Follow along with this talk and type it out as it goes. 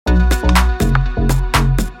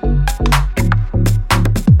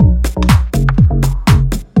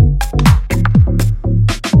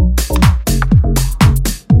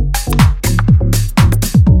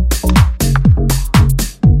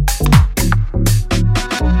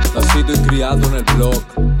criado en el blog,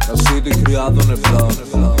 nacido y criado en el blog.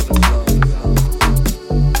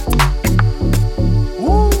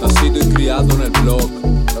 Nacido y criado en el blog,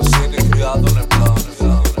 nacido y criado en el blog.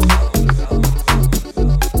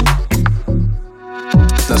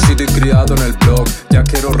 Nacido y criado en el blog, ya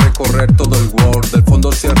quiero recorrer todo el world. Del fondo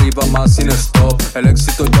hacia arriba más sin stop, el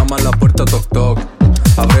éxito llama a la puerta toc toc.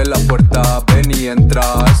 Abre la puerta, ven y entra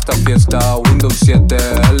a esta fiesta. Windows 7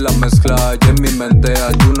 en la mezcla y en mi mente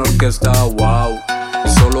hay una orquesta, wow. Y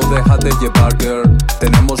solo déjate llevar, girl,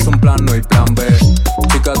 tenemos un plan, no hay plan B.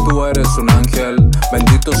 Chica, tú eres un ángel,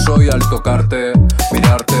 bendito soy al tocarte,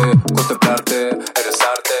 mirarte, contemplarte. Eres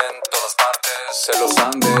arte en todas partes, en los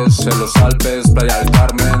Andes, en los Alpes, Playa del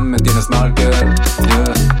Carmen. Me tienes mal, girl,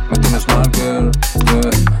 yeah. Me tienes mal, girl,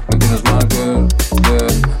 yeah. Me tienes mal, girl, yeah.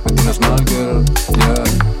 Me tienes mal, girl, yeah.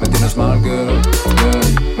 Me tienes mal, girl, yeah.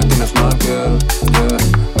 Me tienes mal, girl, yeah.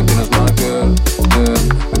 Me tienes mal, girl, yeah.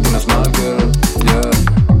 Me tienes mal, girl, yeah.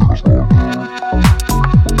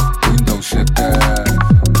 Windows 7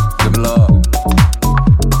 de blog.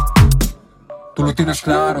 Tú lo tienes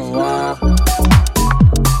claro, ah.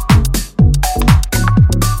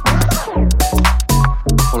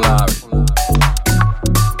 Hola.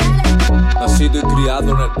 Nacido y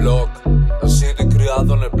criado en el blog, nacido y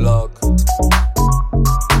criado en el blog.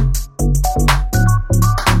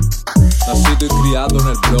 Nacido y criado en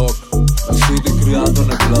el blog, nacido y criado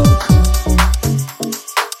en el blog.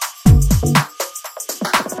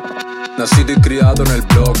 Nacido y criado en el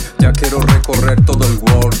blog, ya quiero recorrer todo el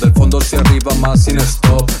world. Del fondo hacia arriba más sin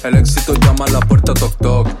stop, el éxito llama a la puerta toc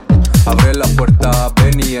toc. Abre la puerta,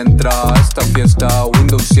 ven y entra a esta fiesta.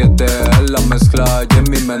 Windows 7 en la mezcla y en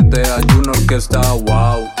mi mente hay una orquesta,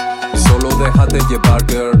 wow. Y solo déjate llevar,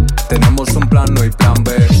 girl, tenemos un plan, no hay plan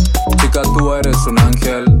B. Chica, tú eres un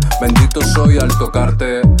ángel, bendito soy al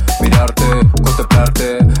tocarte, mirarte,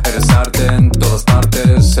 contemplarte. Eres arte en todas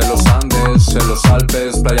partes, en los Andes, en los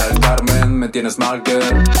Alpes, Playa del Carmen. Me tienes mal,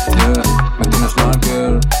 girl, yeah.